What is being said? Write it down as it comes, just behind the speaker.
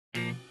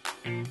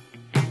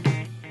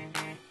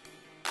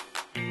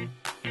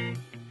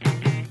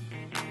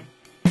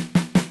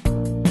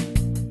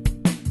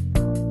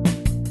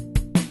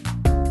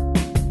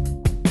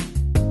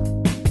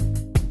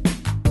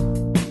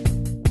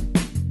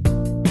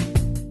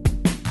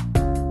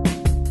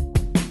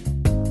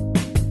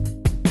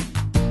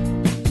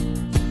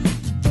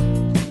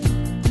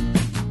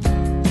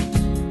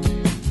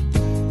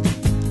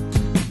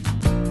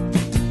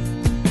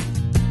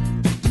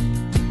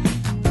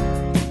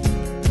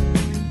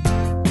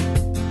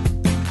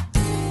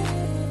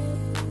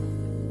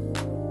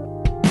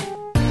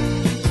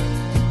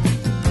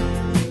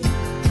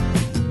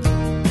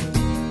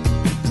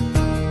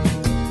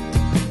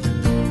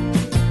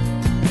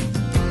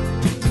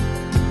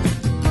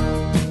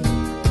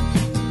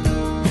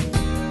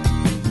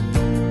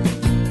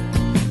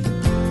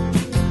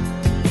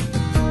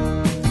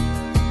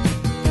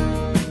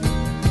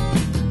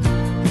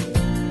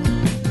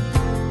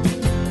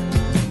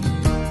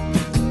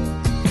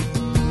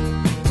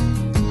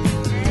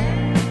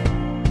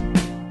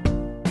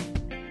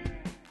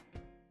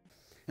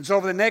And so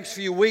over the next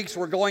few weeks,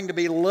 we're going to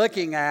be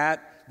looking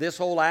at this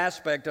whole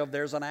aspect of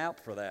there's an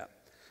app for that.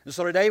 And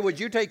so today, would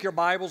you take your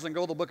Bibles and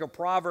go to the book of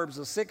Proverbs,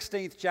 the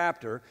 16th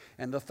chapter,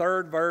 and the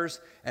 3rd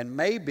verse, and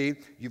maybe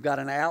you've got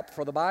an app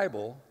for the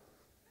Bible,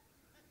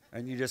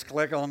 and you just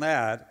click on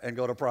that and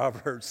go to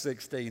Proverbs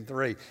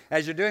 16:3.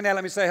 As you're doing that,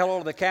 let me say hello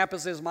to the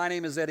campuses. My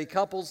name is Eddie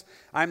Couples.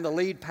 I'm the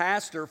lead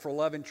pastor for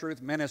Love and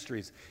Truth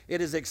Ministries.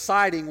 It is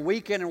exciting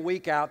week in and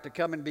week out to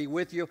come and be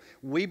with you.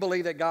 We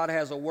believe that God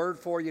has a word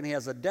for you, and He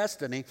has a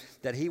destiny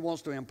that He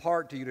wants to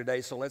impart to you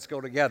today. So let's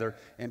go together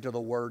into the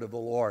word of the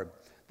Lord.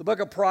 The book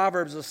of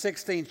Proverbs, the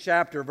 16th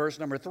chapter, verse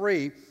number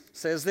 3,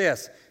 says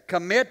this: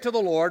 "Commit to the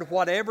Lord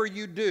whatever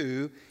you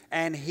do,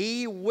 and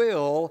He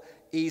will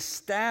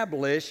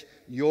establish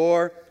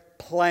your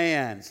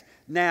plans."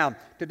 Now,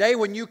 today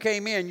when you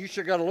came in, you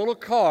should have got a little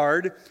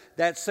card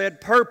that said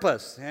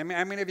purpose. How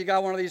many of you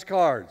got one of these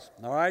cards?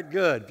 All right,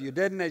 good. If you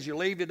didn't, as you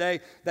leave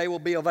today, they will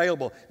be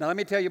available. Now, let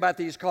me tell you about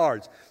these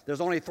cards. There's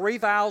only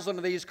 3,000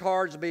 of these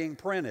cards being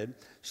printed,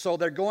 so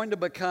they're going to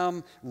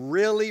become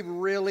really,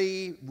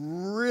 really,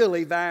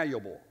 really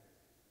valuable.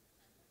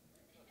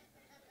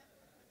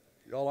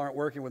 Y'all aren't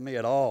working with me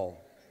at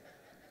all.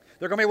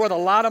 They're going to be worth a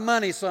lot of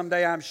money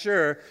someday, I'm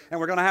sure, and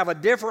we're going to have a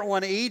different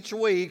one each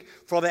week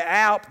for the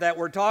app that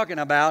we're talking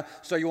about.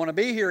 So you want to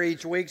be here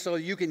each week so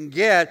you can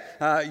get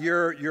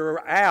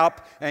your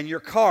app and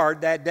your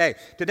card that day.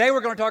 Today we're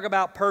going to talk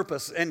about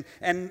purpose, and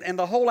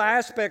the whole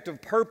aspect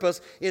of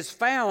purpose is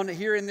found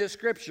here in this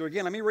scripture.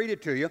 Again, let me read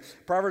it to you.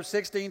 Proverbs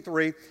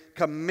 16:3,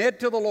 "Commit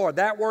to the Lord."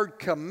 That word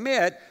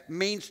commit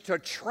means to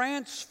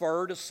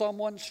transfer to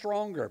someone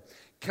stronger.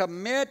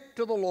 Commit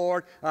to the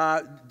Lord.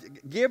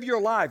 Give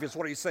your life is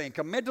what he's saying.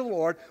 Commit to the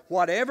Lord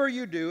whatever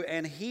you do,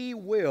 and He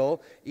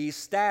will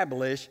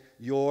establish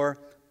your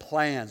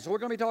plans. So we're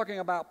going to be talking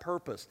about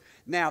purpose.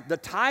 Now, the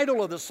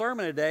title of the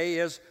sermon today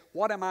is,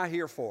 "What Am I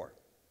Here For?"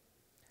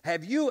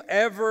 Have you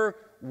ever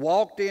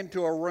walked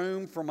into a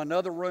room from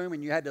another room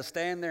and you had to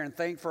stand there and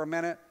think for a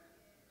minute?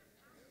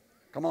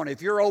 Come on,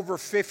 if you're over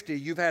 50,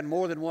 you've had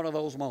more than one of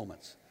those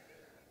moments,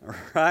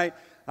 right?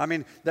 I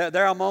mean,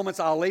 there are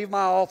moments I'll leave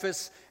my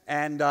office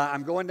and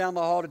I'm going down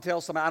the hall to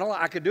tell somebody.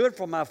 I could do it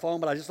from my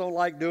phone, but I just don't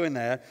like doing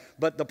that.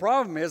 But the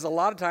problem is, a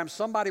lot of times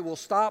somebody will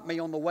stop me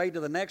on the way to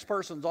the next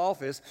person's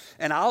office,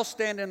 and I'll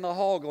stand in the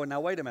hall going, "Now,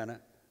 wait a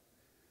minute.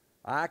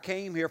 I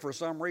came here for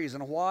some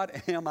reason.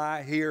 What am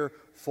I here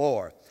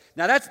for?"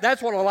 Now,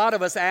 that's what a lot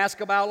of us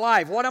ask about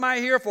life. What am I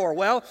here for?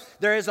 Well,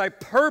 there is a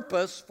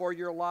purpose for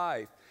your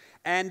life.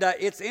 And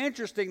it's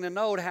interesting to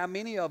note how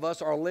many of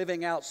us are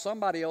living out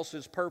somebody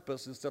else's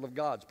purpose instead of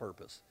God's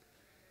purpose.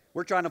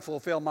 We're trying to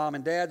fulfill mom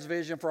and dad's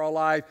vision for our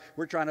life.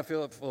 We're trying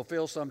to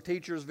fulfill some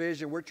teacher's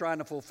vision. We're trying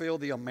to fulfill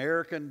the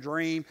American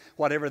dream,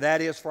 whatever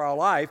that is for our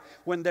life,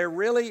 when there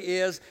really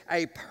is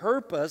a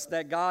purpose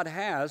that God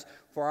has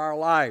for our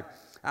life.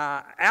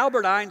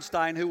 Albert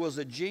Einstein, who was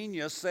a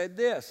genius, said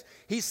this.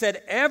 He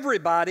said,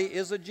 "Everybody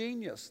is a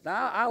genius."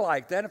 Now, I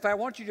like that. In fact,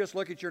 why don't you just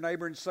look at your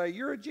neighbor and say,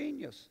 "You're a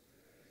genius."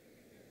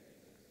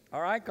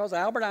 All right, because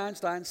Albert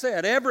Einstein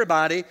said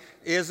everybody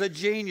is a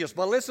genius.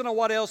 But listen to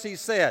what else he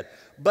said.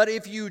 "But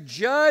if you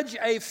judge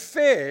a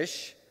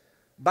fish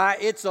by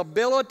its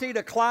ability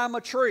to climb a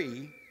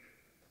tree,"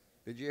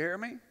 did you hear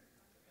me?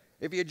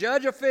 If you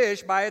judge a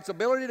fish by its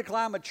ability to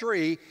climb a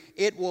tree,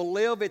 it will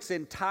live its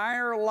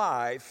entire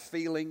life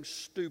feeling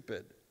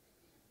stupid.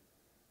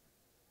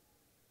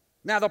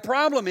 Now, the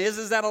problem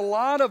is that a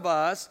lot of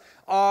us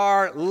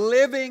are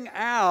living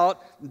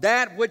out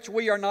that which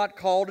we are not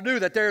called to do,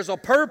 that there's a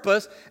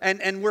purpose,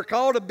 and we're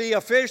called to be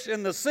a fish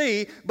in the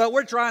sea, but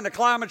we're trying to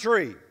climb a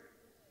tree.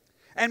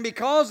 And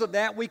because of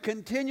that, we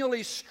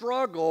continually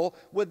struggle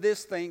with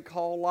this thing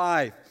called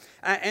life.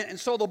 And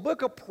so the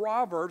book of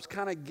Proverbs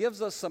kind of gives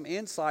us some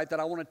insight that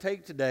I want to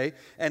take today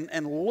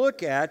and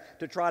look at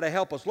to try to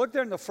help us. Look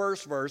there in the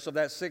first verse of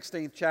that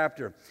 16th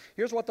chapter.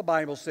 Here's what the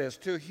Bible says.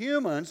 "To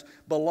humans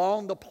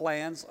belong the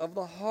plans of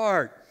the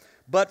heart,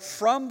 but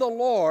from the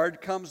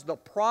Lord comes the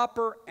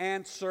proper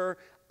answer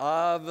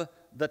of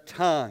the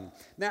tongue."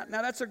 Now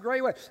that's a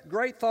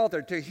great thought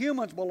there. To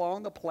humans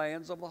belong the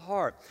plans of the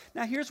heart.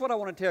 Now here's what I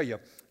want to tell you.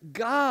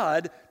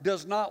 God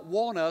does not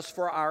want us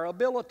for our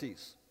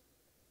abilities.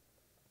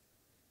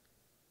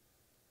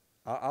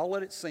 I'll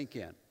let it sink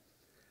in.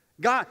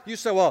 God, you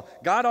say, "Well,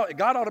 God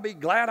ought to be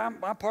glad I'm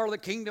part of the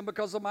kingdom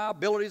because of my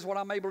abilities, what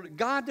I'm able to do."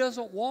 God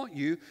doesn't want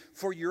you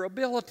for your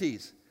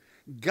abilities.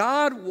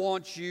 God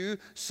wants you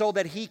so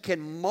that He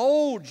can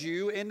mold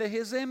you into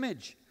His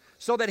image,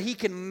 so that He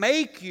can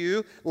make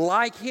you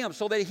like Him,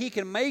 so that He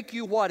can make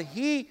you what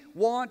He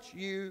wants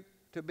you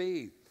to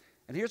be.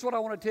 And here's what I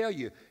want to tell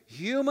you.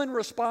 Human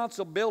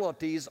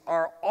responsibilities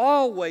are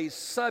always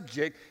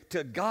subject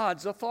to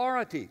God's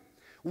authority.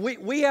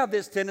 We have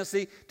this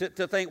tendency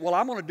to think, well,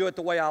 I'm going to do it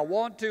the way I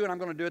want to, and I'm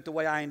going to do it the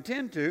way I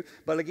intend to.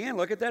 But again,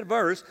 look at that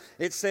verse.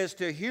 It says,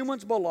 to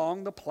humans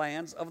belong the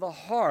plans of the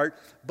heart,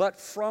 but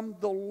from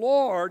the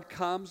Lord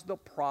comes the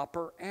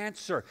proper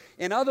answer.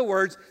 In other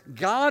words,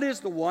 God is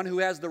the one who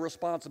has the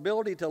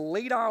responsibility to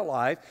lead our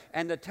life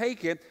and to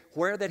take it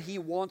where that He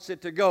wants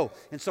it to go.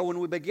 And so when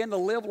we begin to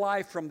live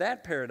life from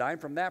that paradigm,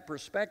 from that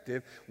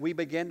perspective, we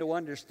begin to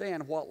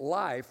understand what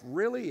life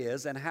really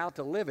is and how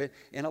to live it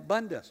in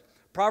abundance.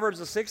 Proverbs,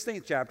 the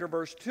 16th chapter,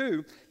 verse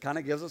 2, kind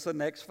of gives us the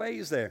next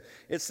phase there.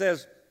 It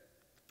says,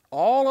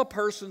 all a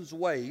person's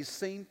ways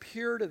seem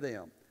pure to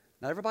them.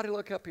 Now, everybody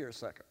look up here a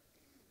second.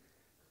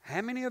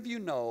 How many of you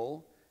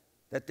know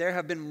that there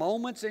have been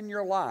moments in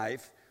your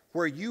life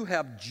where you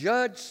have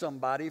judged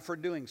somebody for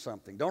doing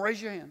something? Don't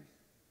raise your hand.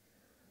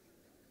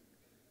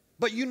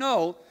 But you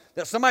know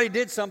that somebody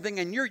did something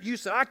and you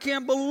said, I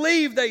can't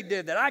believe they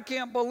did that. I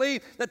can't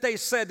believe that they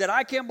said that.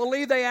 I can't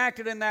believe they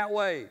acted in that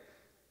way.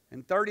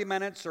 And 30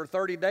 minutes or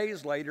 30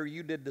 days later,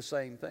 you did the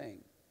same thing.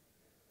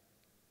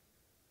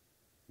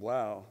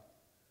 Wow.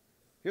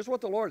 Here's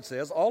what the Lord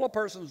says. All a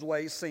person's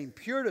ways seem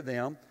pure to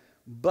them,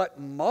 but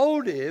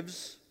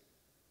motives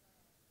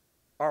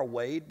are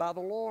weighed by the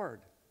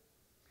Lord.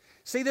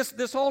 See,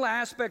 this whole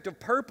aspect of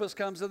purpose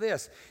comes to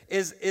this,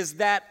 is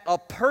that a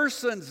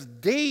person's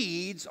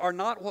deeds are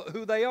not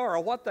who they are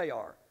or what they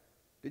are.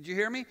 Did you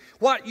hear me?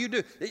 What you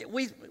do,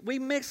 we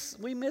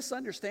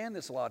misunderstand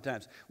this a lot of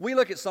times. We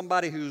look at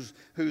somebody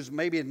who's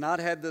maybe not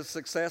had the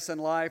success in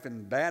life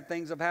and bad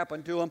things have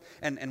happened to them,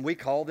 and we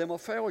call them a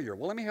failure.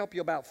 Well, let me help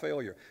you about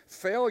failure.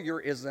 Failure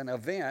is an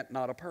event,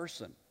 not a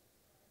person.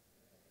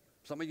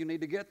 Some of you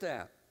need to get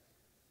that.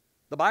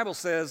 The Bible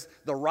says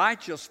the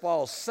righteous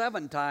falls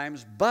 7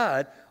 times,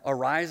 but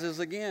arises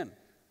again.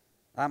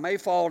 I may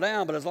fall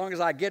down, but as long as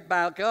I get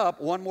back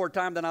up one more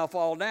time than I'll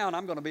fall down,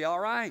 I'm going to be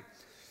all right.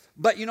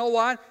 But you know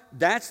what?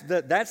 That's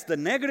the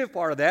negative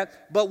part of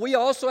that. But we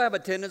also have a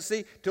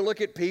tendency to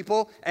look at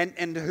people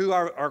and who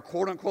are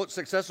quote-unquote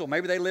successful.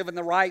 Maybe they live in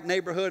the right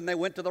neighborhood and they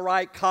went to the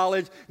right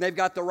college and they've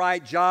got the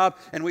right job.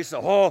 And we say,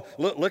 oh,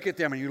 look at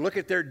them. And you look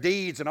at their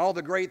deeds and all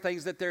the great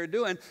things that they're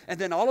doing. And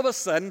then all of a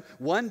sudden,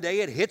 one day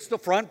it hits the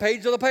front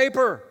page of the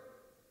paper.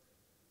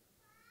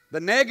 The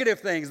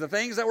negative things, the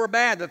things that were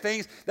bad, the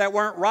things that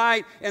weren't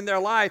right in their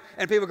life.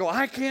 And people go,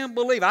 I can't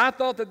believe, I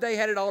thought that they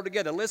had it all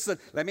together. Listen,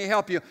 let me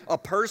help you. A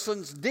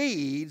person's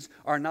deeds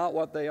are not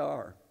what they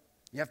are.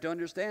 You have to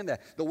understand that.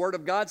 The Word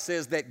of God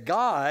says that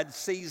God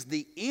sees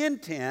the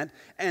intent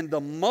and the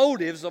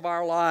motives of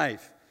our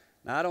life.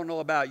 Now, I don't know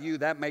about you,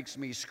 that makes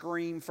me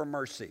scream for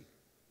mercy.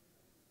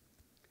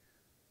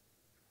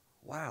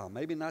 Wow,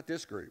 maybe not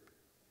this group.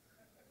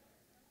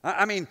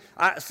 I mean,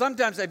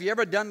 sometimes have you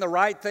ever done the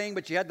right thing,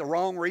 but you had the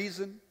wrong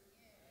reason?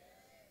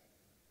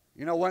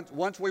 You know,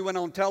 once we went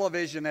on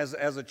television as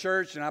a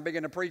church, and I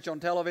began to preach on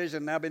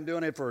television, and I've been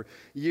doing it for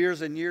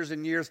years and years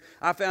and years,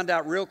 I found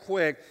out real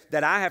quick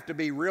that I have to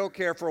be real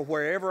careful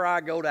wherever I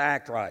go to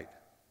act right.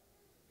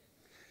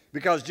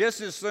 Because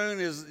just as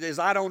soon as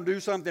I don't do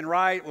something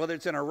right, whether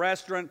it's in a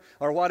restaurant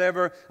or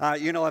whatever,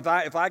 you know, if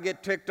I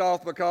get ticked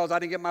off because I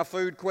didn't get my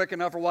food quick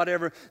enough or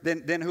whatever,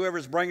 then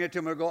whoever's bringing it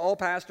to me will go, oh,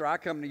 Pastor, I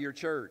come to your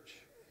church.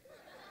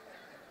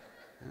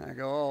 And I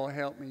go, oh,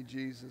 help me,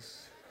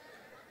 Jesus.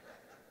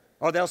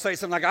 Or they'll say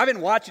something like, I've been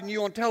watching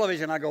you on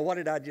television. I go, what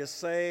did I just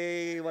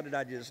say? What did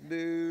I just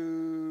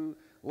do?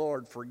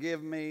 Lord,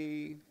 forgive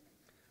me.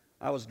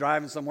 I was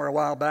driving somewhere a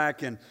while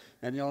back, and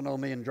y'all know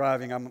me in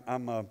driving. I'm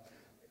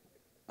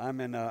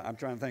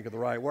trying to think of the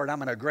right word.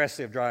 I'm an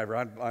aggressive driver.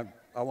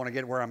 I want to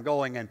get where I'm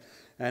going,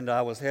 and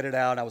I was headed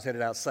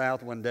out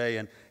south one day,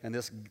 and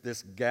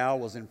this gal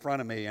was in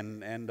front of me,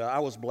 and I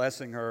was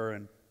blessing her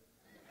and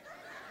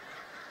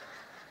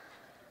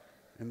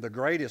in the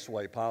greatest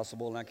way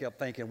possible, and I kept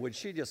thinking, would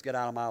she just get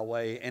out of my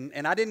way?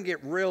 And I didn't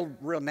get real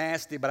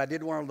nasty, but I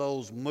did one of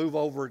those move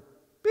over,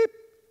 beep,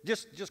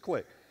 just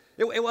quick.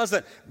 It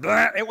wasn't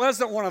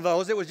one of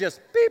those. It was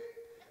just beep.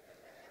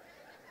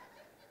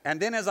 And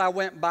then as I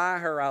went by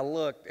her, I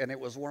looked, and it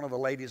was one of the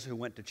ladies who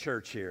went to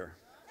church here.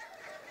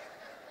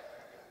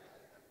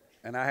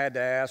 And I had to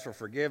ask for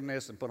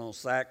forgiveness and put on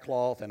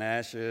sackcloth and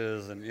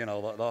ashes and, you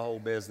know, the whole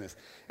business.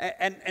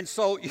 And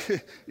so,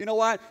 you know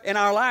what? In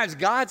our lives,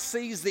 God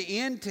sees the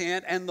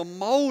intent and the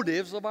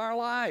motives of our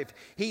life.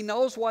 He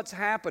knows what's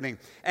happening.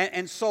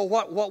 And so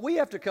what we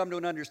have to come to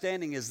an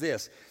understanding is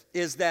this,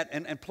 is that,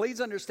 and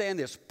please understand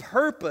this,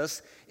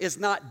 purpose is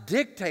not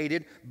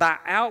dictated by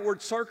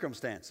outward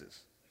circumstances.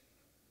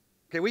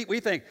 Okay, we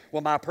think,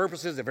 well, my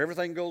purpose is if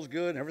everything goes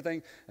good and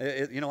everything,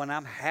 you know, and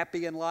I'm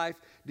happy in life.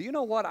 Do you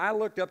know what? I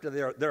looked up to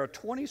there are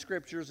 20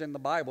 scriptures in the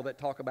Bible that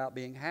talk about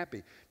being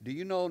happy. Do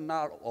you know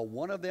not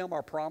one of them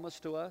are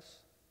promised to us?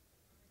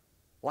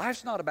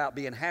 Life's not about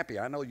being happy.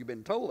 I know you've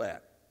been told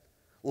that.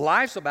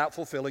 Life's about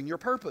fulfilling your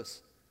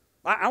purpose.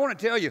 I want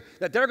to tell you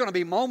that there are going to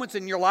be moments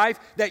in your life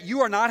that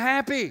you are not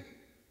happy.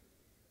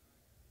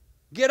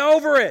 Get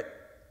over it.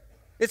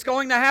 It's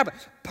going to happen.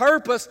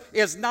 Purpose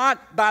is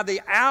not by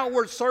the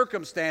outward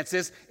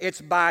circumstances,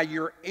 it's by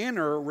your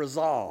inner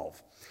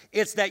resolve.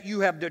 It's that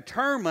you have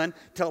determined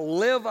to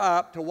live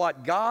up to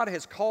what God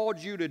has called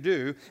you to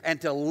do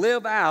and to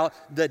live out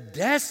the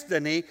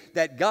destiny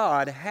that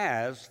God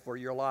has for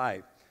your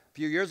life. A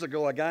few years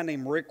ago, a guy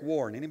named Rick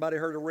Warren. Anybody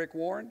heard of Rick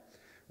Warren?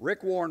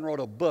 Rick Warren wrote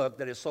a book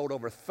that has sold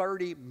over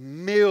 30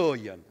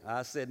 million,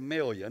 I said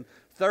million,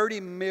 30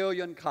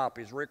 million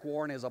copies. Rick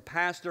Warren is a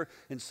pastor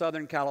in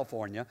Southern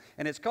California,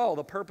 and it's called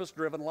The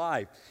Purpose-Driven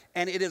Life.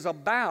 And it is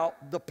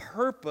about the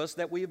purpose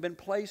that we have been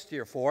placed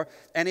here for,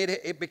 and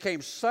it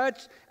became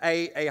such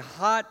a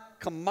hot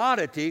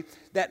commodity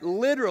that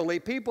literally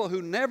people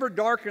who never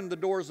darkened the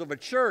doors of a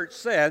church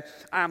said,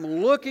 I'm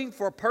looking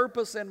for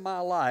purpose in my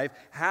life.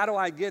 How do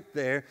I get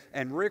there?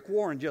 And Rick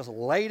Warren just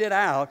laid it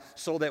out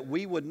so that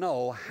we would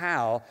know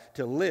how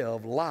to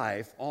live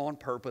life on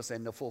purpose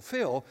and to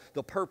fulfill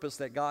the purpose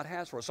that God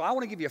has for us. So I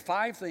want to give you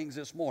 5 things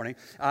this morning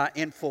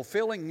in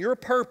fulfilling your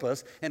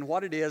purpose and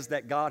what it is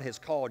that God has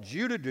called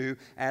you to do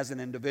as an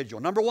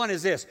individual. Number 1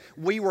 is this: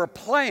 we were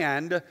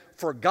planned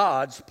for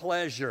God's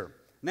pleasure.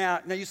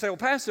 Now you say, well,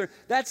 Pastor,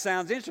 that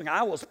sounds interesting.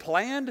 I was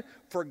planned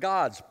for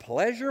God's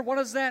pleasure? What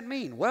does that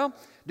mean? Well,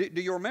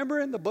 do you remember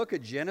in the book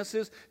of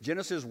Genesis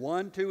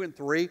 1, 2, and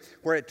 3,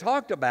 where it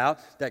talked about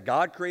that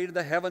God created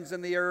the heavens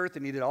and the earth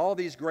and He did all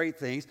these great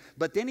things,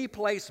 but then He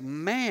placed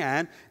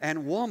man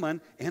and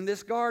woman in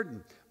this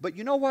garden. But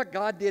you know what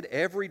God did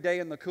every day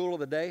in the cool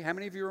of the day? How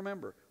many of you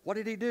remember? What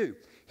did He do?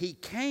 He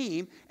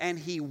came and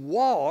He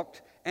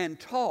walked and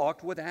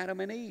talked with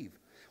Adam and Eve.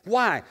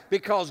 Why?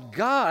 Because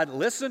God,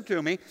 listen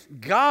to me,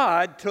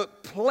 God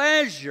took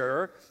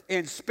pleasure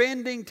in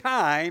spending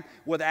time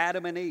with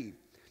Adam and Eve.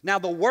 Now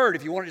the word,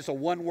 if you want just a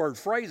one-word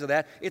phrase of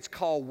that, it's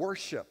called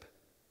worship.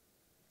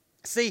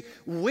 See,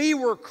 we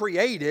were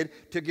created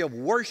to give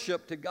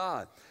worship to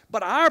God.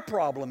 But our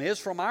problem is,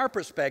 from our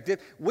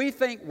perspective, we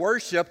think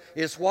worship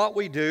is what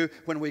we do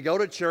when we go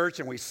to church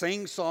and we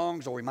sing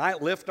songs, or we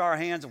might lift our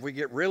hands if we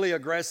get really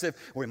aggressive,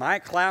 we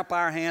might clap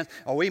our hands,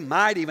 or we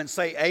might even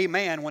say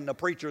amen when the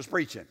preacher is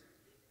preaching.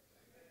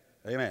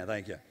 Amen,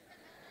 thank you.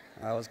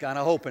 I was kind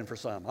of hoping for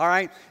some, all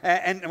right?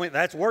 And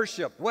that's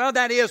worship. Well,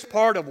 that is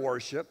part of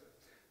worship.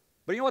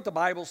 But you know what the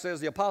Bible says?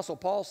 The Apostle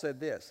Paul said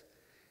this.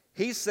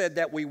 He said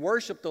that we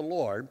worship the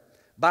Lord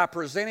by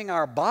presenting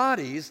our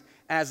bodies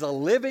as a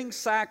living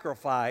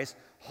sacrifice,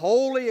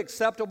 wholly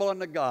acceptable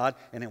unto God.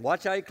 And then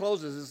watch how he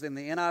closes this in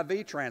the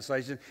NIV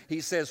translation.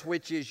 He says,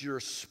 which is your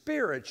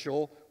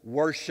spiritual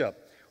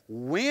worship.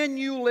 When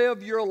you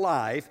live your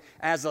life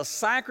as a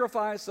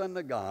sacrifice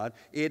unto God,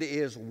 it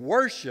is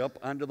worship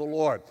unto the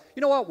Lord.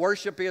 You know what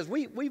worship is?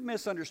 We've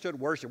misunderstood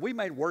worship. We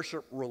made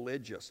worship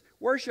religious.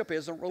 Worship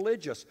isn't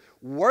religious.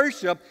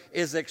 Worship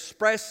is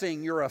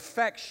expressing your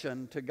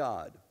affection to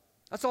God.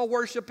 That's all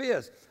worship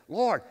is.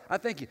 Lord, I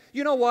thank you.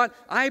 You know what?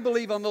 I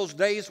believe on those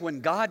days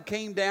when God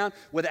came down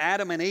with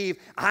Adam and Eve,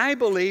 I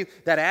believe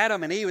that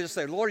Adam and Eve just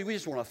said, Lord, we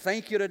just want to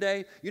thank you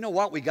today. You know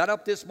what? We got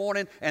up this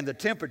morning and the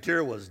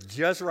temperature was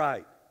just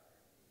right.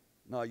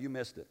 No, you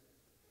missed it.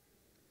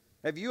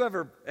 Have you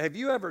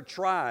ever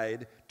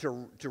tried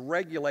to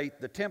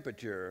regulate the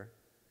temperature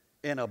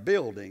in a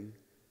building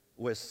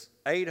with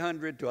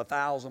 800 to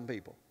 1,000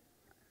 people?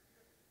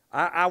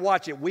 I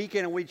watch it week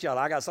in and week out.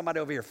 I got somebody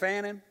over here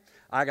fanning.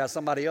 I got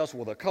somebody else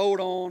with a coat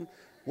on.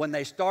 When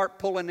they start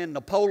pulling in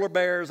the polar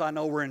bears, I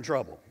know we're in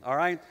trouble, all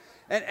right?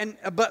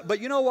 But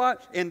you know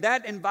what? In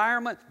that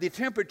environment, the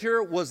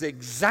temperature was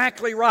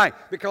exactly right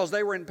because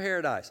they were in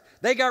paradise.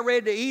 They got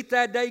ready to eat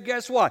that day.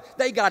 Guess what?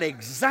 They got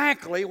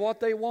exactly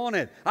what they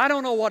wanted. I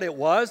don't know what it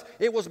was.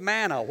 It was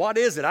manna. What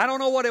is it? I don't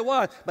know what it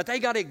was, but they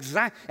got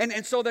exact.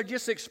 And so they're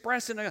just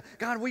expressing,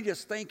 God, we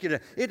just thank you.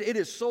 It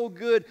is so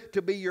good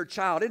to be your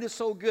child. It is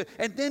so good.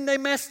 And then they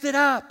messed it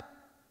up.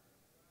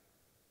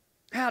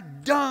 How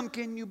dumb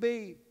can you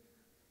be?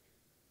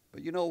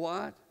 But you know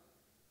what?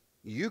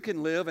 You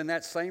can live in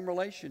that same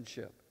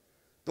relationship.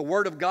 The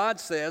Word of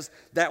God says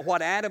that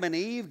what Adam and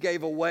Eve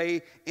gave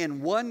away in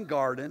one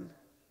garden,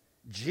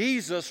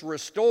 Jesus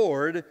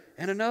restored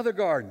in another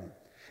garden.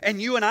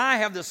 And you and I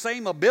have the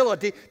same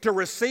ability to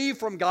receive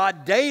from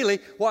God daily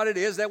what it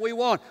is that we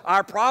want.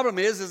 Our problem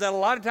is that a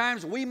lot of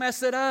times we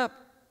mess it up.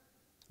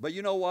 But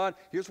you know what?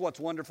 Here's what's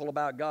wonderful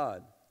about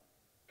God.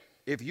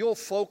 If you'll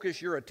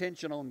focus your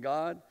attention on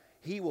God,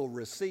 He will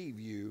receive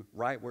you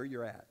right where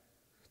you're at.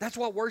 That's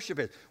what worship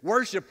is.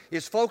 Worship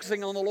is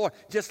focusing on the Lord,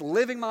 just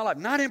living my life.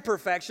 Not in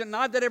perfection,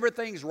 not that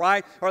everything's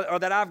right or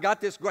that I've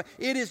got this great.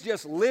 It is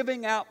just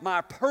living out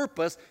my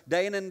purpose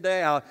day in and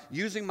day out,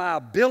 using my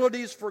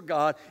abilities for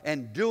God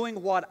and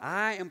doing what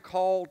I am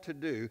called to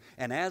do.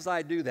 And as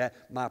I do that,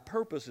 my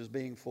purpose is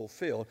being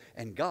fulfilled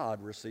and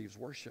God receives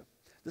worship.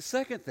 The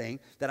second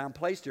thing that I'm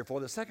placed here for,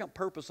 the second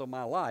purpose of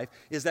my life,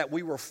 is that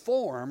we were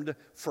formed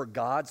for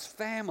God's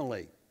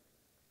family.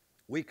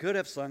 We could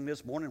have sung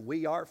this morning,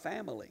 we are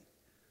family.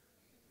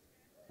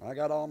 I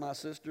got all my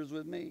sisters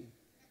with me.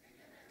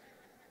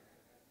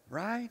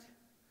 Right?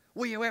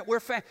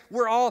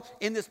 We're all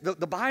in this,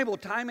 the Bible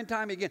time and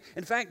time again.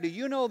 In fact, do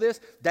you know this?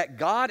 That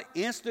God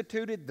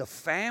instituted the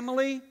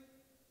family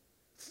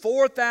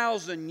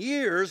 4,000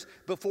 years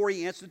before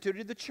He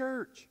instituted the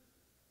church.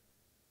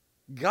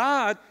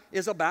 God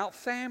is about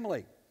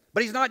family.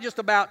 But He's not just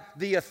about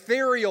the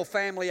ethereal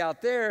family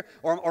out there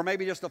or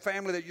maybe just the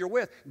family that you're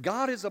with.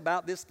 God is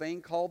about this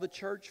thing called the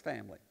church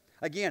family.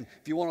 Again,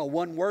 if you want a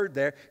one word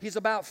there, He's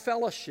about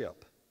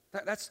fellowship.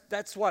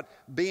 That's what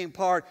being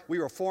part, we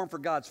were formed for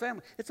God's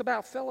family. It's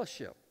about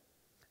fellowship.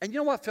 And you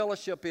know what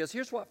fellowship is?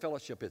 Here's what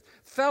fellowship is.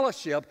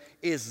 Fellowship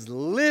is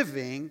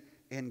living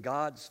in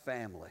God's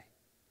family.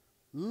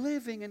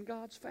 Living in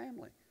God's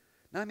family.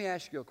 Now let me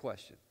ask you a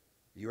question.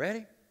 You ready?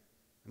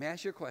 Let me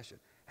ask you a question.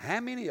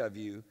 How many of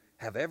you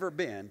have ever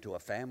been to a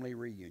family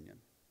reunion?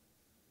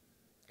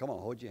 Come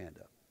on, hold your hand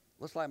up.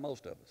 Looks like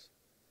most of us.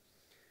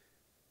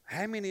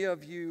 How many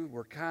of you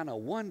were kind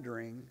of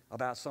wondering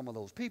about some of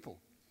those people?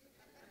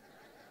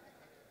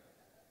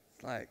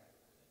 It's like,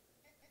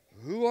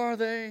 who are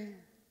they?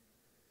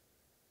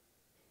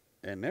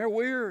 And they're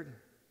weird.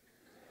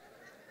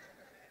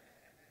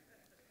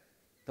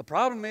 The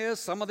problem is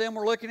some of them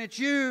were looking at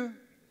you,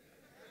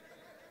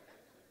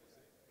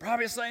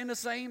 probably saying the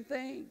same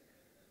thing.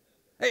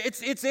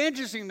 It's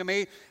interesting to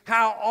me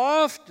how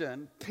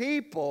often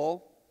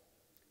people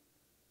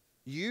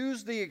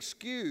use the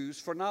excuse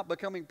for not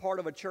becoming part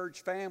of a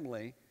church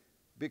family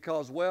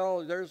because,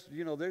 well,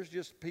 there's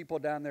just people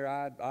down there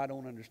I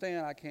don't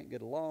understand, I can't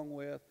get along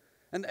with.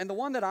 And the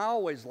one that I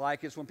always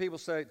like is when people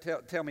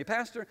tell me,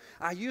 Pastor,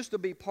 I used to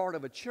be part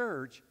of a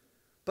church,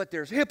 but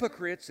there's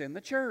hypocrites in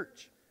the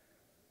church.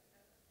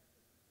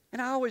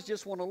 And I always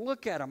just want to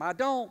look at them. I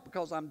don't,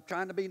 because I'm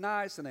trying to be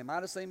nice and they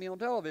might have seen me on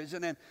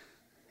television.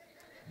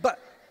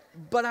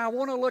 But I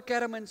want to look at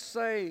them and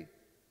say,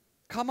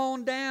 come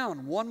on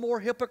down. One more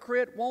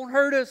hypocrite won't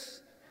hurt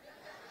us.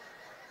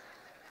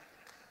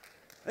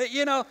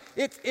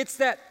 It's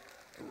that,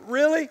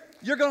 really?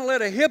 You're going to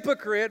let a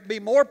hypocrite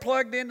be more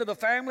plugged into the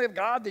family of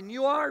God than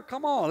you are?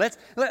 Come on.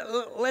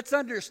 Let's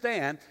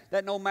understand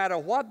that no matter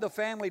what the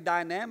family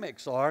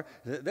dynamics are,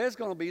 there's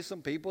going to be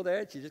some people there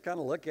that you just kind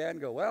of look at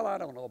and go, well, I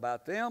don't know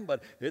about them,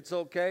 but it's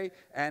okay.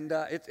 And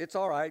it's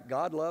all right.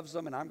 God loves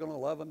them, and I'm going to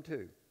love them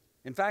too.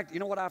 In fact, you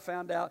know what I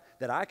found out?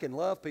 That I can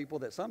love people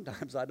that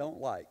sometimes I don't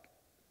like.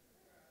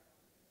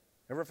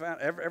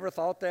 Ever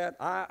thought that?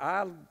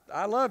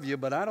 I love you,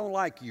 but I don't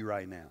like you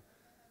right now.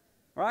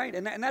 Right?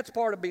 And that's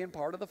part of being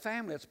part of the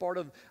family. It's part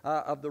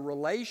of the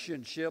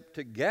relationship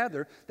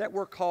together that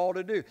we're called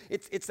to do.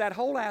 It's that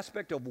whole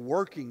aspect of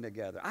working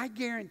together. I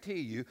guarantee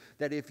you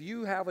that if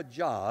you have a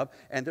job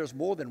and there's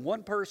more than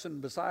one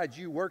person besides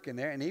you working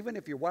there, and even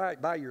if you're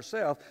by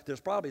yourself, there's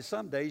probably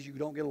some days you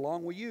don't get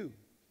along with you.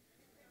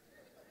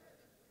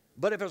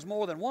 But if there's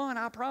more than one,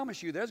 I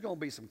promise you there's going to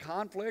be some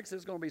conflicts,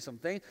 there's going to be some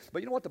things.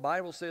 But you know what the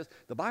Bible says?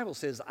 The Bible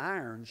says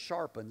iron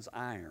sharpens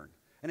iron.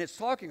 And it's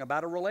talking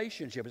about a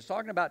relationship. It's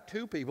talking about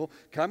two people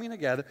coming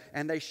together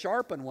and they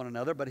sharpen one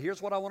another. But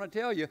here's what I want to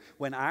tell you.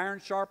 When iron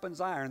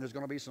sharpens iron, there's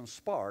going to be some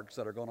sparks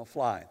that are going to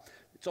fly.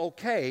 It's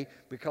okay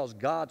because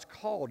God's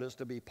called us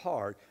to be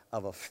part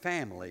of a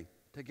family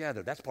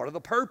together. That's part of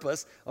the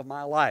purpose of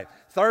my life.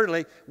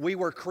 Thirdly, we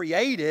were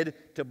created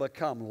to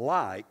become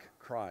like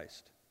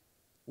Christ.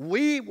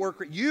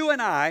 You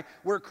and I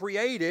were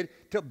created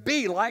to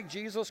be like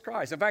Jesus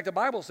Christ. In fact, the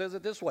Bible says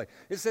it this way.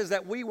 It says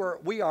that we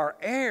are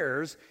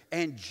heirs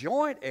and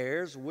joint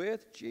heirs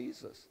with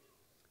Jesus.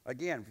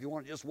 Again, if you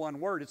want just one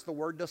word, it's the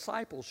word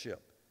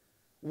discipleship.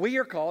 We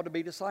are called to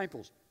be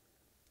disciples.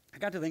 I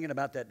got to thinking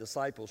about that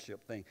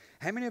discipleship thing.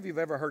 How many of you have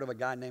ever heard of a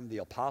guy named the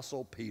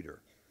Apostle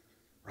Peter?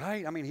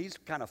 Right? I mean, he's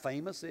kind of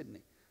famous, isn't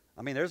he?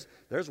 I mean,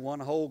 there's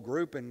one whole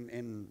group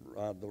in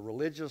the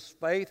religious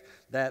faith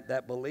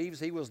that believes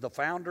he was the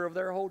founder of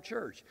their whole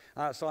church.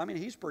 So, I mean,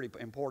 he's a pretty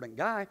important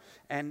guy.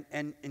 And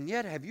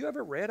yet, have you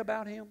ever read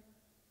about him?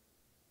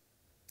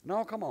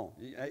 No, come on.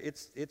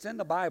 It's in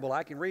the Bible.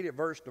 I can read it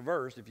verse to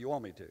verse if you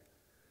want me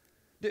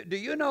to. Do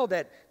you know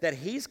that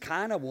he's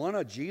kind of one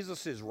of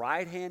Jesus'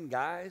 right-hand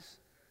guys?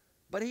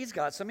 But he's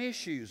got some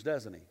issues,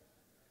 doesn't he?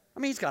 I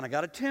mean, he's kind of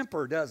got a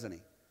temper, doesn't he?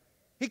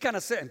 He kind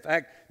of said, in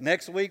fact,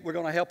 next week we're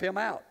going to help him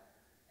out.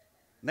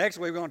 Next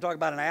week, we're going to talk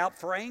about an out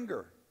for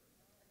anger.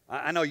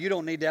 I know you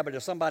don't need that, but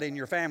there's somebody in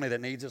your family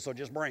that needs it, so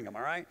just bring them,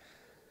 all right?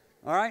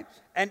 All right?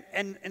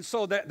 And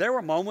so there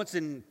were moments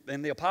in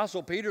the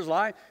Apostle Peter's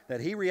life that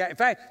he reacted. In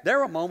fact, there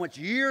were moments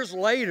years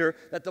later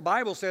that the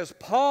Bible says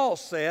Paul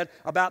said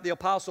about the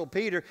Apostle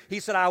Peter. He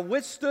said, I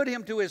withstood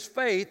him to his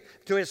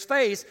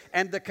face,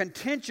 and the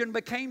contention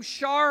became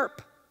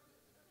sharp.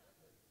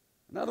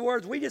 In other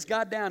words, we just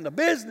got down to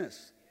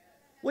business.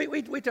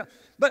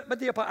 But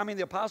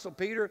the Apostle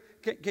Peter,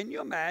 can you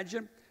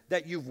imagine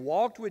that you've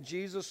walked with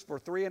Jesus for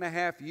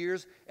 3.5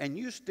 years and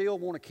you still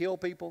want to kill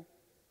people?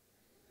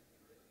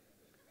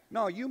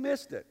 No, you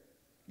missed it.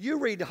 You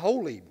read the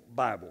Holy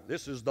Bible.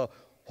 This is the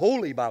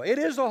Holy Bible. It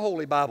is a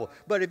Holy Bible.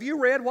 But have you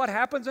read what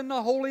happens in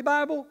the Holy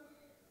Bible?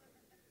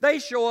 They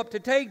show up to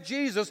take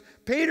Jesus.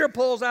 Peter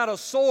pulls out a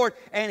sword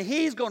and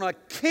he's going to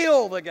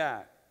kill the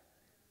guy.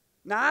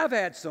 Now, I've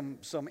had some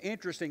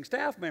interesting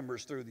staff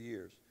members through the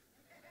years.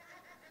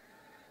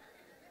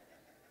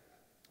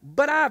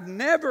 But I've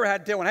never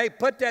had to tell them, hey,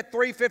 put that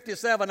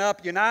 357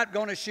 up. You're not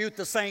going to shoot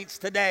the saints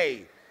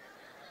today.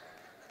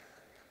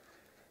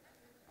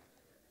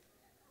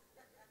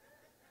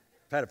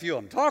 I've had a few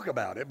of them talk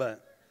about it,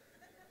 but,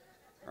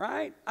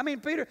 right? I mean,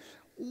 Peter,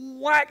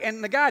 whack,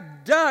 and the guy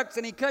ducks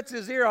and he cuts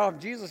his ear off.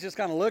 Jesus just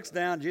kind of looks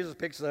down. Jesus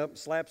picks it up and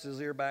slaps his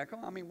ear back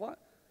on. I mean, what?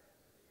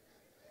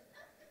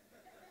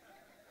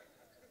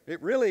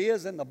 It really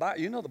is in the Bible.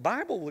 You know, the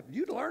Bible,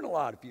 you'd learn a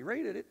lot if you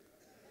read it.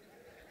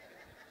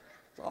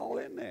 It's all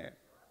in there.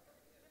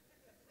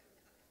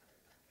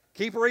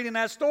 Keep reading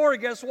that story,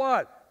 guess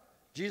what?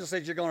 Jesus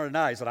said, you're going to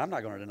deny. He said, I'm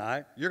not going to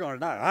deny. You're going to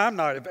deny. I'm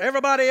not. If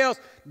everybody else,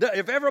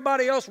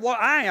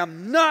 I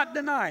am not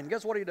denying.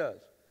 Guess what he does?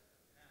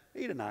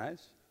 He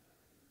denies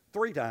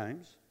 3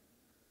 times.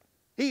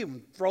 He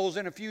even throws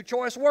in a few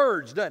choice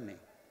words, doesn't he?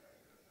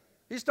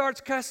 He starts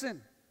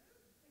cussing.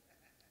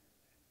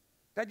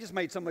 That just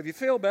made some of you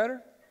feel better.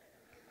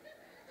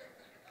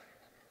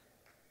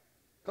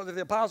 Because if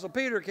the Apostle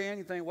Peter can,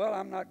 you think, well,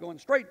 I'm not going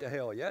straight to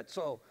hell yet,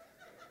 so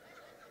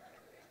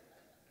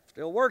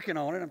still working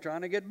on it. I'm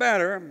trying to get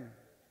better. I'm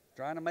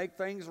trying to make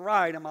things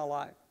right in my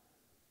life.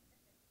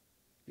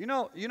 You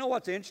know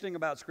what's interesting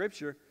about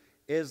Scripture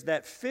is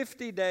that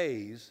 50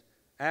 days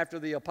after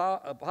the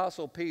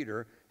Apostle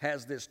Peter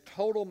has this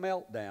total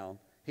meltdown,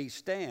 he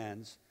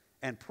stands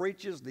and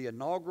preaches the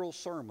inaugural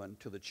sermon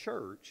to the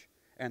church,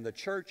 and the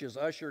church is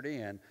ushered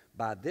in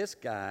by this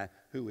guy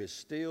who is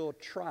still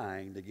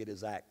trying to get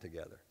his act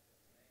together.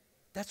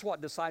 That's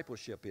what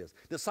discipleship is.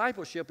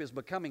 Discipleship is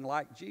becoming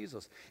like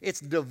Jesus.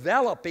 It's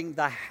developing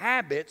the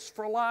habits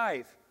for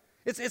life.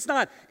 It's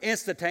not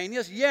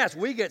instantaneous. Yes,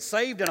 we get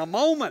saved in a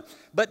moment,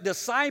 but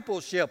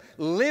discipleship,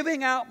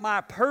 living out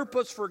my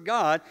purpose for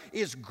God,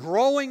 is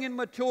growing in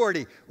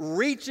maturity,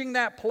 reaching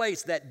that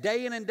place that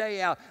day in and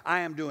day out, I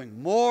am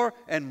doing more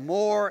and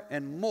more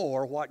and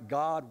more what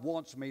God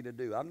wants me to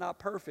do. I'm not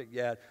perfect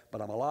yet,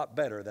 but I'm a lot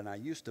better than I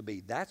used to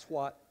be. That's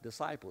what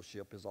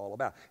discipleship is all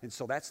about. And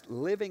so that's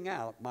living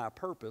out my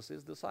purpose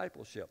is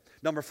discipleship.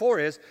 Number 4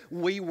 is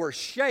we were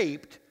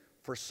shaped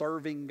for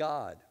serving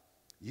God.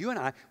 You and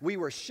I, we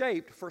were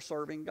shaped for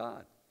serving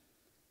God.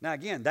 Now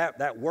again,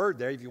 that word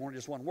there, if you want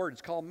just one word,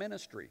 it's called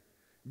ministry.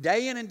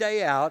 Day in and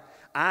day out,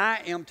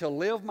 I am to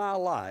live my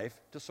life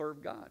to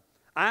serve God.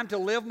 I'm to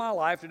live my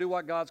life to do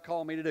what God's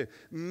called me to do.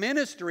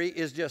 Ministry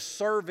is just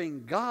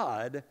serving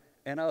God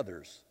and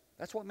others.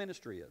 That's what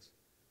ministry is.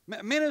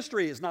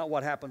 Ministry is not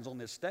what happens on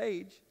this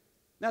stage.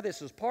 Now this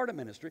is part of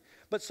ministry,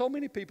 but so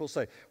many people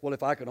say, well,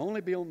 if I could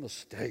only be on the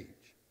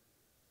stage,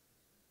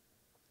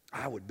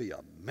 I would be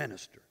a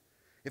minister.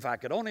 If I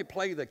could only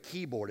play the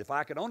keyboard, if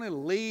I could only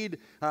lead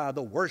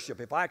the worship,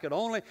 if I could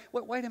only...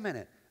 Wait a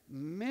minute.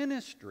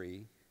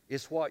 Ministry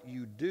is what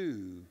you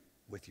do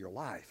with your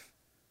life.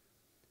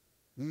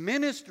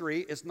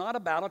 Ministry is not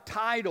about a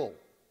title.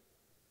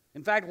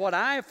 In fact, what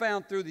I have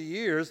found through the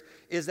years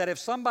is that if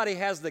somebody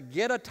has to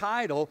get a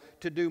title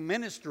to do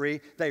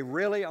ministry, they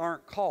really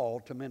aren't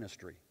called to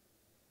ministry.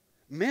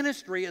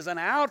 Ministry is an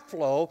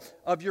outflow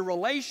of your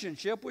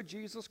relationship with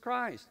Jesus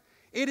Christ.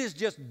 It is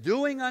just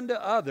doing unto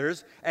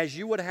others as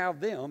you would have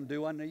them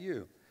do unto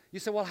you. You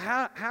say, well,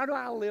 how do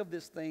I live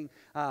this thing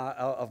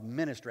of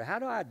ministry? How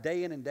do I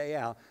day in and day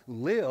out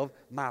live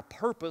my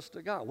purpose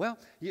to God? Well,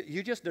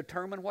 you just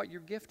determine what you're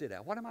gifted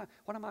at. What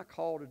am I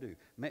called to do?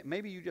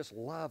 Maybe you just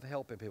love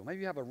helping people. Maybe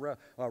you have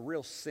a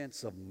real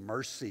sense of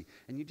mercy,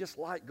 and you just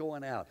like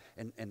going out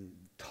and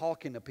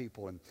talking to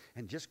people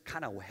and just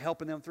kind of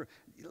helping them through.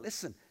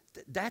 Listen,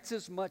 that's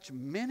as much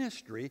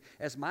ministry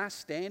as my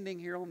standing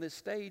here on this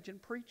stage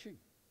and preaching.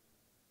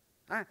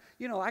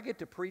 I get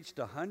to preach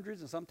to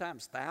hundreds and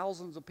sometimes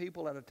thousands of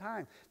people at a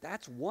time.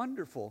 That's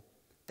wonderful.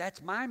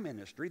 That's my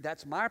ministry.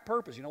 That's my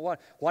purpose. You know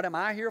what? What am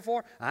I here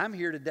for? I'm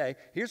here today.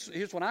 Here's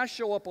when I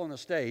show up on the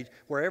stage,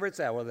 wherever it's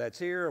at, whether that's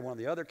here or one of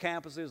the other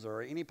campuses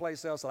or any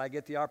place else that I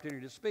get the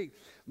opportunity to speak.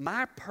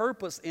 My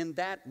purpose in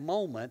that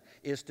moment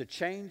is to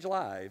change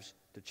lives,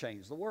 to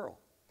change the world.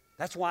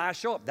 That's why I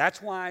show up. That's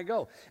why I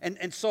go.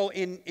 And so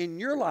in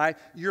your life,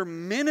 your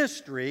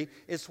ministry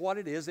is what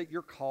it is that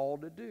you're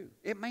called to do.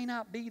 It may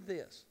not be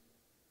this.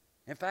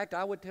 In fact,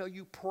 I would tell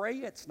you, pray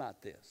it's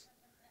not this.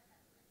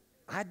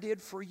 I did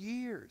for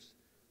years.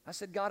 I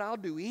said, God, I'll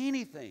do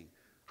anything.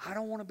 I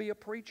don't want to be a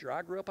preacher.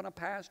 I grew up in a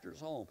pastor's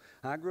home.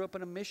 I grew up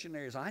in a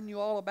missionary's. I knew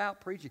all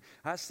about preaching.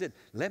 I said,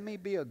 let me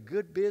be a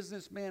good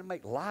businessman,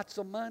 make lots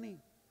of money.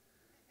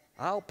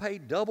 I'll pay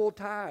double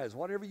tithes,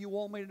 whatever you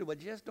want me to do, but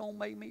just don't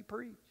make me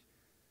preach.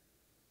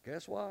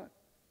 Guess what?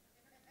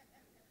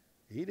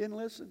 He didn't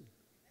listen.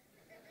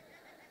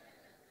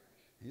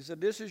 He said,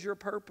 this is your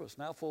purpose.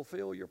 Now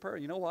fulfill your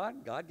purpose. You know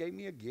what? God gave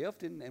me a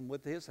gift, and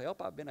with His help,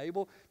 I've been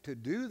able to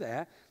do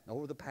that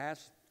over the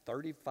past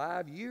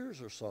 35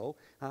 years or so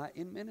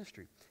in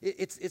ministry.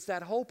 It's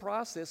that whole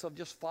process of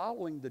just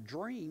following the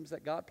dreams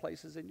that God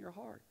places in your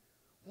heart.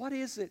 What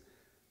is it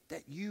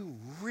that you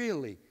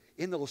really,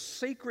 in those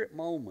secret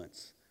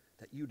moments,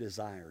 that you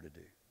desire to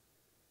do?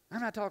 I'm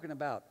not talking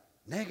about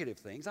negative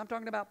things. I'm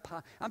talking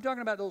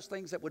about those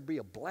things that would be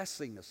a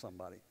blessing to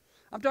somebody.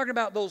 I'm talking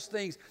about those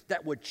things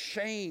that would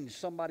change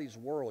somebody's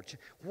world.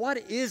 What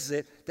is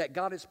it that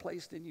God has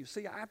placed in you?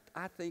 See,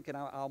 I think, and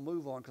I'll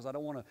move on because I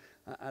don't want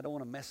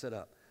to mess it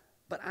up.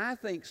 But I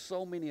think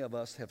so many of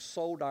us have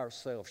sold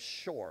ourselves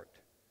short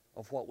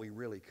of what we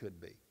really could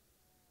be.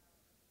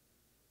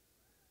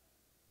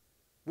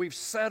 We've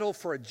settled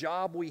for a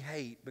job we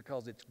hate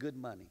because it's good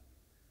money.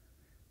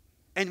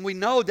 And we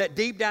know that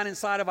deep down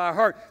inside of our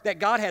heart that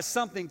God has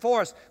something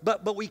for us,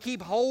 but we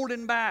keep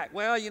holding back.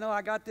 Well, you know,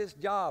 I got this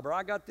job, or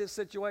I got this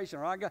situation,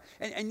 or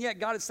and yet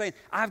God is saying,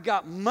 I've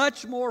got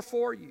much more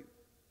for you.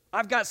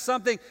 I've got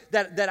something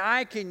that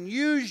I can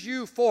use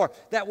you for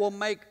that will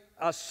make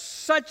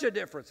such a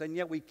difference, and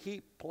yet we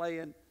keep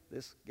playing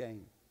this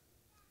game.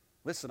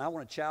 Listen, I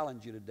want to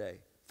challenge you today.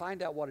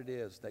 Find out what it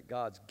is that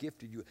God's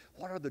gifted you.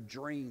 What are the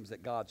dreams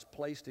that God's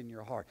placed in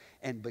your heart?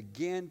 And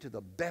begin to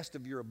the best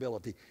of your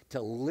ability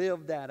to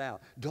live that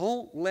out.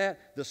 Don't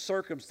let the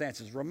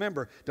circumstances,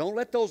 remember, don't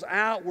let those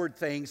outward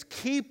things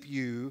keep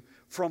you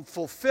from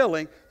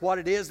fulfilling what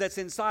it is that's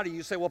inside of you.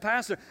 You say, well,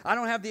 Pastor, I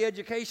don't have the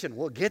education.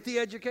 Well, get the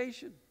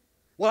education.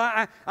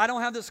 Well, I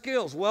don't have the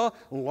skills. Well,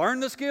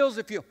 learn the skills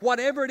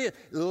whatever it is.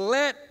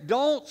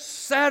 Don't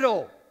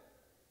settle.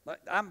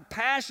 I'm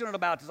passionate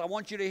about this. I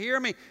want you to hear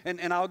me,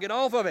 and I'll get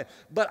off of it.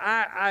 But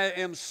I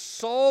am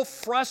so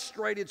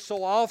frustrated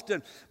so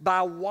often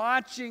by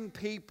watching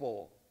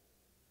people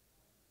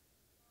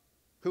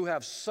who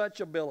have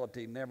such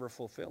ability never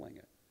fulfilling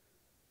it.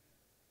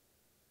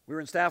 We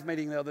were in staff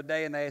meeting the other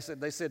day, and they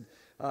said,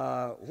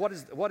 what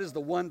is the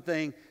one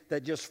thing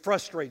that just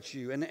frustrates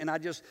you? And I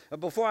just,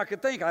 before I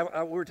could think,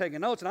 we were taking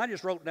notes, and I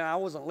just wrote down, I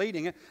wasn't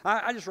leading it,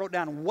 I just wrote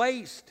down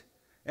waste.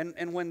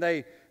 And when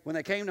they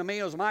came to me,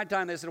 it was my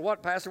time, they said,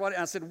 what, Pastor, what?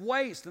 And I said,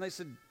 waste. And they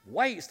said,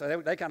 waste.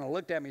 They kind of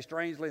looked at me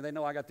strangely. They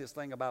know I got this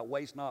thing about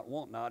waste not,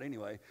 want not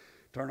anyway.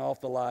 Turn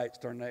off the lights,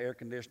 turn the air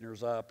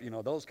conditioners up,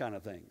 those kind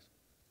of things.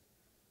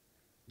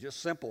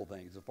 Just simple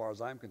things as far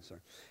as I'm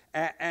concerned.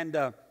 And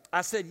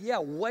I said, yeah,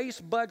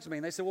 waste bugs me.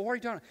 And they said, well, what are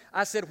you talking about?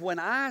 I said, when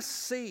I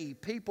see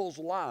people's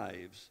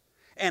lives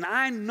and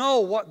I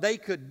know what they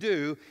could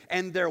do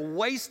and they're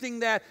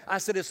wasting that, I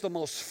said, it's the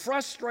most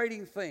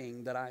frustrating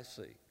thing that I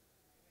see.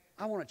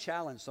 I want to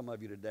challenge some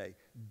of you today.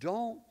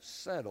 Don't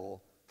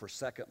settle for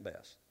second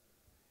best.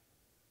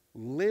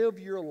 Live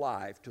your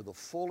life to the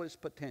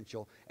fullest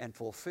potential and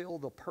fulfill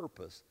the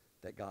purpose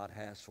that God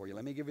has for you.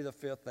 Let me give you the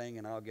fifth thing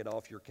and I'll get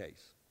off your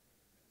case.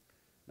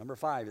 Number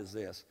 5 is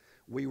this.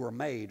 We were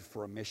made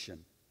for a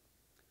mission.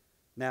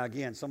 Now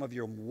again, some of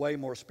you are way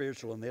more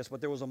spiritual than this, but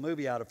there was a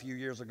movie out a few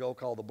years ago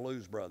called The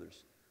Blues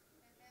Brothers.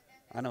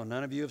 I know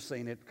none of you have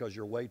seen it because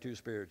you're way too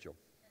spiritual.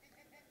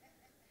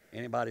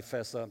 Anybody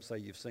fess up and say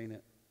you've seen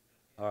it?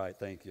 All right,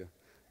 thank you.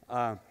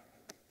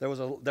 There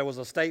was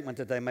a statement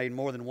that they made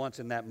more than once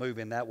in that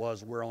movie, and that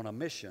was, we're on a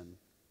mission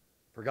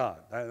for God.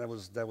 That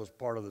was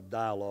part of the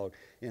dialogue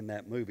in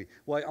that movie.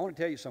 Well, I want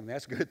to tell you something.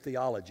 That's good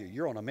theology.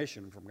 You're on a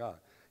mission from God.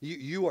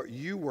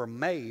 You were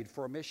made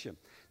for a mission.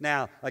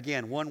 Now,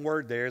 again, one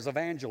word there is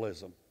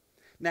evangelism.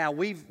 Now,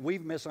 we've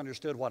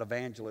misunderstood what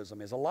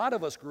evangelism is. A lot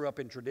of us grew up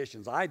in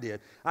traditions. I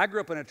did. I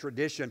grew up in a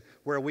tradition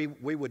where we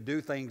would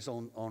do things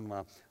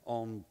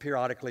on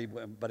periodically,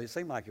 but it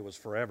seemed like it was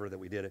forever that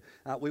we did it.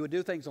 We would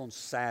do things on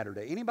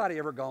Saturday. Anybody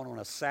ever gone on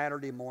a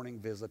Saturday morning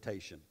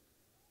visitation?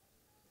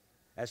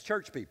 As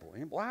church people.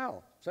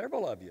 Wow,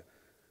 several of you.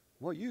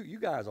 Well, you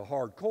guys are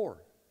hardcore.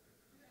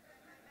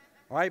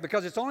 All right,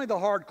 because it's only the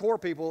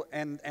hardcore people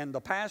and the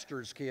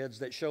pastor's kids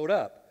that showed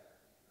up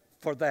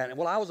for that.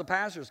 Well, I was a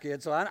pastor's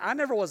kid, so I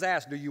never was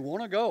asked, do you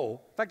want to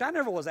go? In fact, I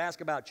never was asked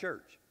about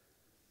church.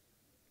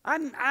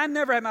 I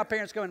never had my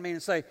parents come to me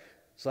and say,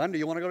 son, do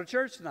you want to go to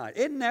church tonight?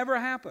 It never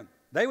happened.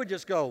 They would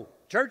just go,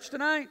 church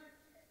tonight?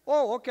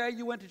 Oh, okay,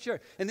 you went to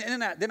church. And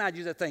then I'd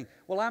use that thing,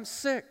 well, I'm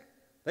sick.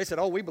 They said,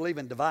 oh, we believe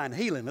in divine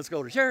healing. Let's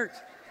go to church.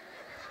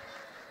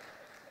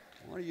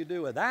 What do you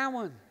do with that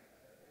one?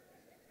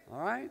 All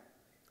right?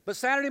 But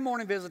Saturday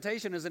morning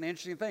visitation is an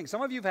interesting thing.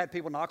 Some of you have had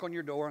people knock on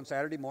your door on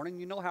Saturday morning.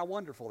 You know how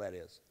wonderful that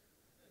is.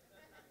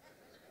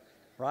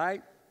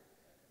 Right?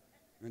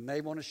 And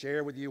they want to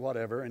share with you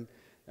whatever.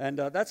 And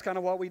that's kind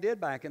of what we did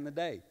back in the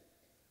day.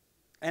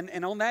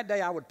 And on that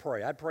day, I would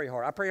pray. I'd pray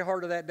hard. I pray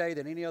harder that day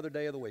than any other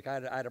day of the week. I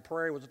had a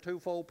prayer. It was a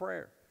twofold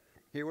prayer.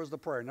 Here was the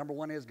prayer. Number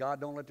 1 is,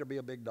 God, don't let there be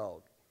a big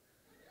dog.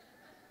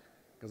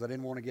 Because I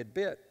didn't want to get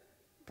bit.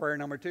 Prayer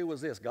number 2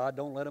 was this, God,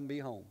 don't let them be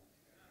home.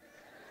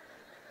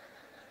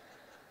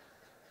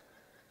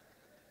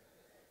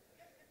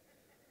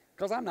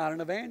 Because I'm not an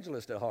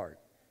evangelist at heart.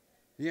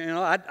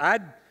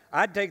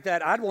 I'd take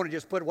that. I'd want to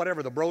just put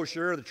whatever, the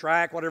brochure, the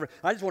tract, whatever.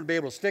 I just want to be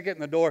able to stick it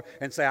in the door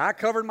and say, I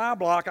covered my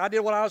block. I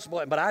did what I was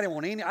supposed to, but I didn't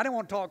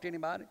want to talk to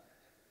anybody.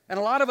 And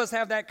a lot of us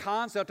have that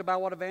concept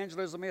about what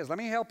evangelism is. Let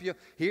me help you.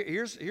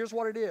 Here's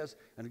what it is.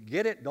 And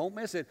get it, don't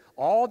miss it.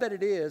 All that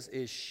it is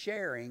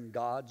sharing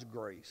God's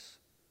grace.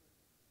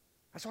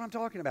 That's what I'm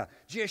talking about.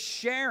 Just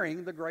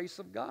sharing the grace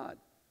of God.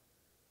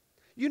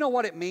 You know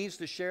what it means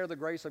to share the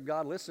grace of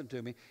God? Listen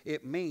to me.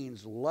 It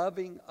means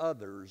loving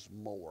others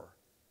more.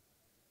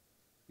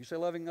 You say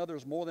loving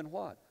others more than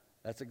what?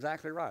 That's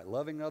exactly right.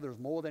 Loving others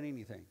more than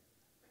anything.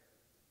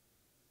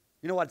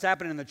 You know what's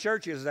happening in the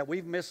church is that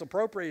we've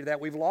misappropriated that.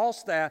 We've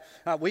lost that.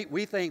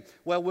 We think,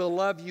 well, we'll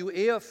love you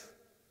if.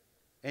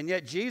 And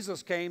yet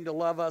Jesus came to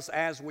love us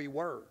as we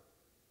were.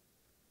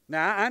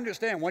 Now, I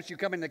understand once you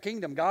come in the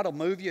kingdom, God will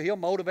move you, He'll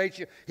motivate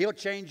you, He'll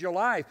change your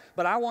life.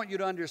 But I want you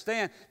to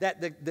understand that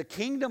the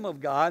kingdom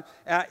of God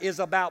is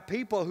about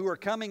people who are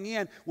coming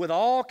in with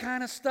all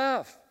kind of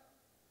stuff.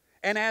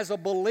 And as a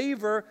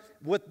believer,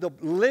 with the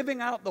living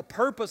out the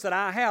purpose that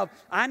I have,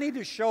 I need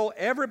to show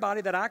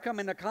everybody that I come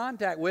into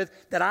contact with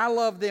that I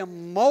love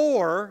them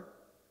more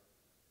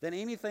than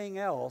anything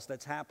else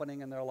that's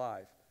happening in their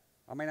life.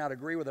 I may not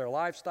agree with their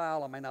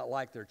lifestyle, I may not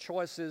like their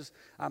choices,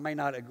 I may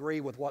not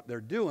agree with what they're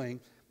doing,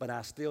 but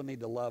I still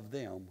need to love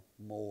them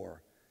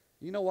more.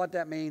 You know what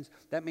that means?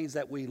 That means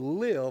that we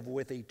live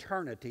with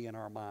eternity in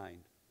our mind.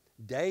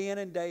 Day in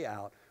and day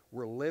out,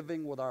 we're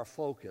living with our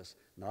focus,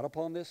 not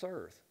upon this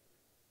earth,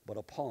 but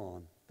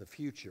upon the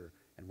future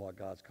and what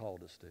God's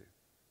called us to.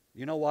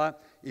 You know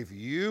what? If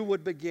you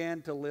would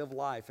begin to live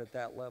life at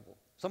that level,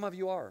 some of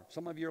you are.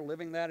 Some of you are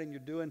living that and you're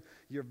doing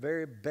your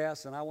very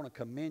best, and I want to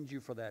commend you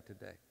for that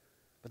today.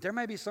 But there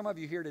may be some of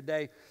you here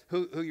today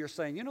who you're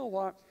saying, you know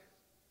what?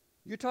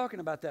 You're talking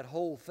about that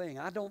whole thing.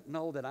 I don't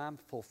know that I'm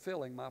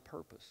fulfilling my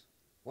purpose.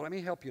 Well, let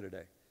me help you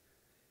today.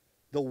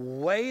 The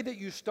way that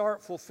you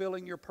start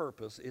fulfilling your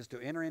purpose is to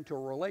enter into a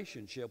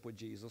relationship with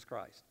Jesus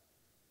Christ.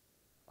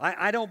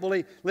 I don't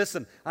believe,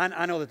 listen,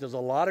 I know that there's a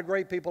lot of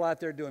great people out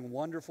there doing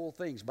wonderful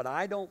things, but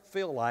I don't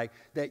feel like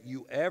that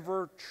you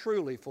ever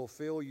truly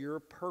fulfill your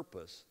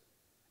purpose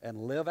and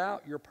live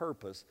out your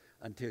purpose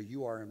until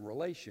you are in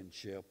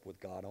relationship with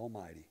God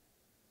Almighty.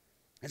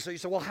 And so you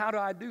say, well, how do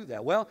I do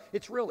that? Well,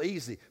 it's real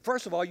easy.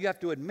 First of all, you have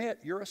to admit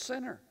you're a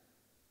sinner.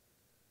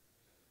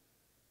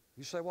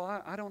 You say,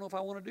 well, I don't know if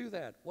I want to do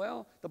that.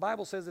 Well, the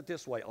Bible says it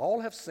this way: all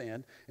have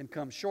sinned and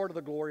come short of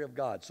the glory of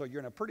God. So you're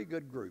in a pretty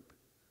good group.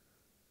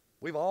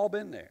 We've all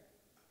been there.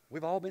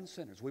 We've all been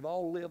sinners. We've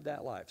all lived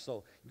that life.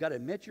 So you've got to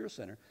admit you're a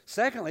sinner.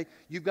 Secondly,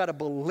 you've got to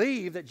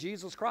believe that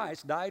Jesus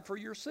Christ died for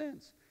your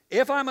sins.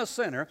 If I'm a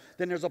sinner,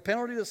 then there's a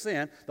penalty to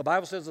sin. The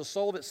Bible says, the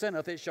soul that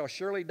sinneth, it shall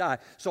surely die.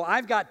 So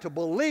I've got to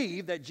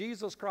believe that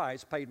Jesus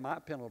Christ paid my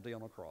penalty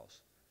on the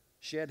cross,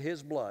 shed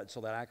His blood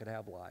so that I could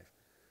have life.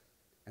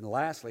 And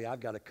lastly,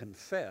 I've got to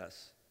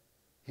confess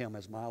Him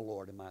as my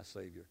Lord and my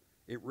Savior.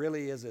 It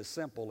really is as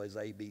simple as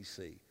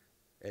ABC.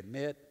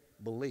 Admit,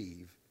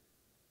 believe,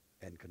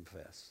 and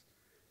confess.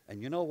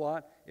 And you know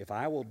what? If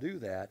I will do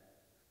that,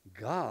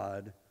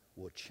 God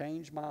will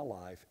change my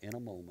life in a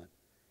moment,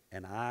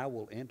 and I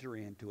will enter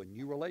into a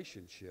new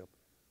relationship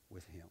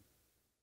with Him.